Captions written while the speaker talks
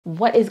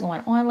What is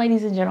going on,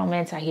 ladies and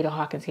gentlemen? Tauheedah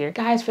Hawkins here.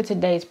 Guys, for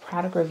today's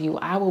product review,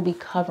 I will be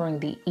covering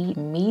the Eat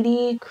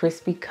Meaty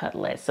crispy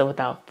cutlets. So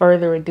without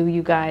further ado,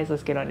 you guys,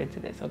 let's get on into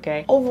this,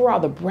 okay?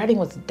 Overall, the breading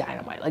was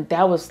dynamite. Like,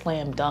 that was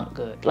slam dunk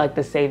good, like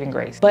the saving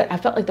grace. But I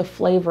felt like the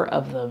flavor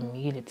of the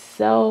meat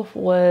itself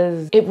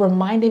it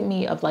reminded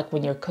me of like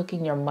when you're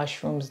cooking your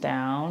mushrooms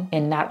down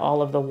and not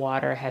all of the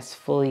water has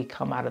fully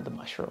come out of the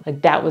mushroom.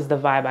 Like, that was the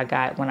vibe I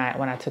got when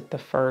I took the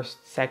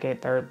first,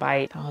 second, third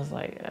bite. I was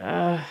like,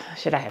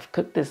 should I have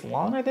cooked this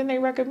longer than they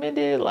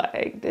recommended?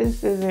 Like,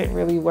 this isn't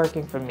really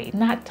working for me.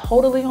 Not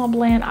totally on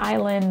Bland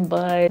Island,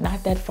 but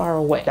not that far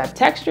away. That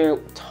texture,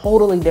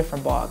 totally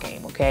different ball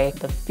game, okay?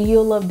 The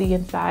feel of the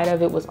inside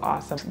of it was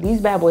awesome.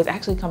 These bad boys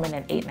actually come in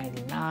at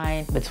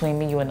 $8.99. Between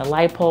me, you, and the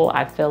lipo,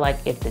 I feel like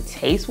if the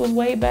taste was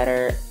way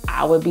better,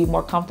 I would be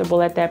more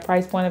comfortable at that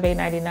price point of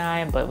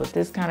 $8.99, but with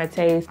this kind of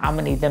taste, I'm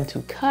gonna need them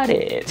to cut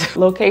it.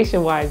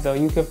 Location-wise though,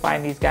 you can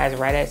find these guys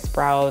right at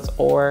Sprouts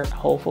or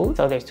Whole Foods.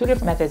 So there's two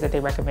different methods that they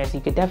recommend. So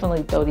you could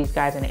definitely throw these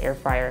guys in the air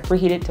fryer,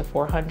 preheat it to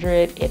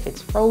 400. If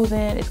it's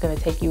frozen, it's gonna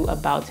take you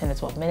about 10 to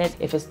 12 minutes.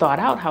 If it's thawed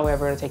out,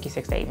 however, it'll take you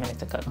 6 to 8 minutes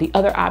to cook. The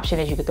other option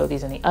is you could throw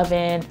these in the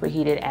oven,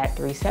 preheat it at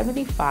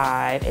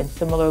 375, and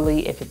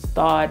similarly, if it's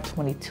thawed,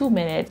 22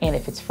 minutes, and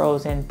if it's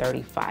frozen,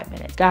 35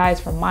 minutes. Guys,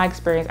 from my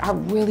experience, I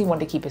really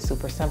wanted to keep it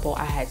super simple.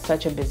 I had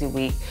such a busy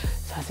week.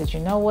 So I said, you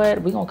know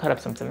what? We're gonna cut up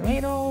some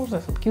tomatoes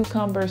and some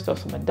cucumbers, throw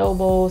some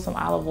adobo, some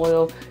olive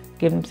oil,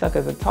 give them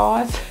suckers a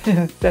toss,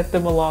 and set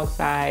them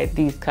alongside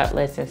these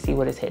cutlets and see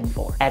what it's hitting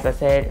for. As I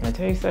said in the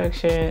taste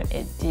section,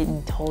 it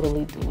didn't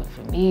totally do it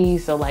for me.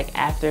 So like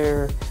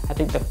after, I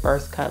think the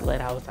first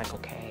cutlet, I was like,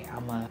 okay,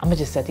 I'm gonna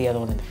just set the other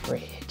one in the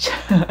fridge,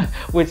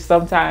 which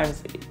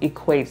sometimes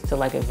equates to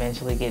like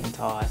eventually getting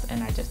tossed,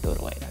 and I just threw it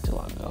away not too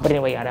long ago. But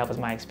anyway, y'all, that was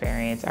my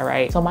experience, all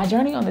right? So my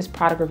journey on this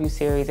product review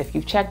series, if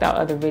you've checked out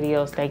other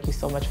videos, thank you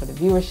so much for the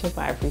viewership,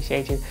 I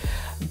appreciate you.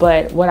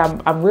 But what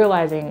I'm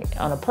realizing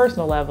on a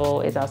personal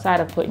level is outside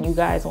of putting you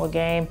guys on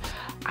game,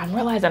 I'm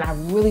realizing I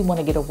really want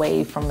to get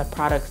away from the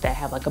products that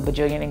have like a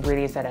bajillion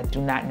ingredients that I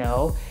do not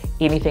know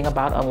anything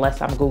about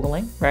unless I'm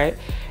Googling, right?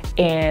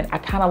 And I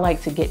kind of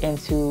like to get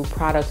into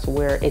products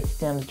where it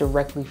stems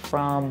directly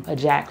from a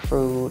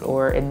jackfruit,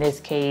 or in this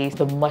case,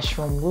 the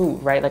mushroom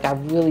root, right? Like, I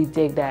really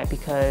dig that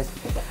because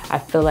I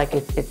feel like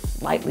it's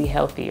slightly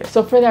healthier.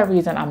 So for that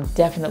reason, I'm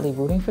definitely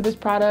rooting for this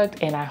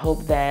product. And I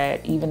hope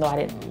that even though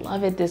I didn't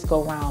love it this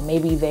go round,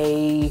 maybe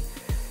they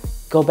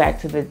go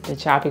back to the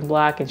chopping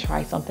block and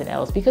try something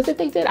else. Because if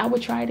they did, I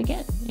would try it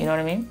again. You know what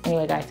I mean?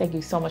 Anyway, guys, thank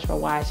you so much for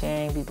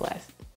watching. Be blessed.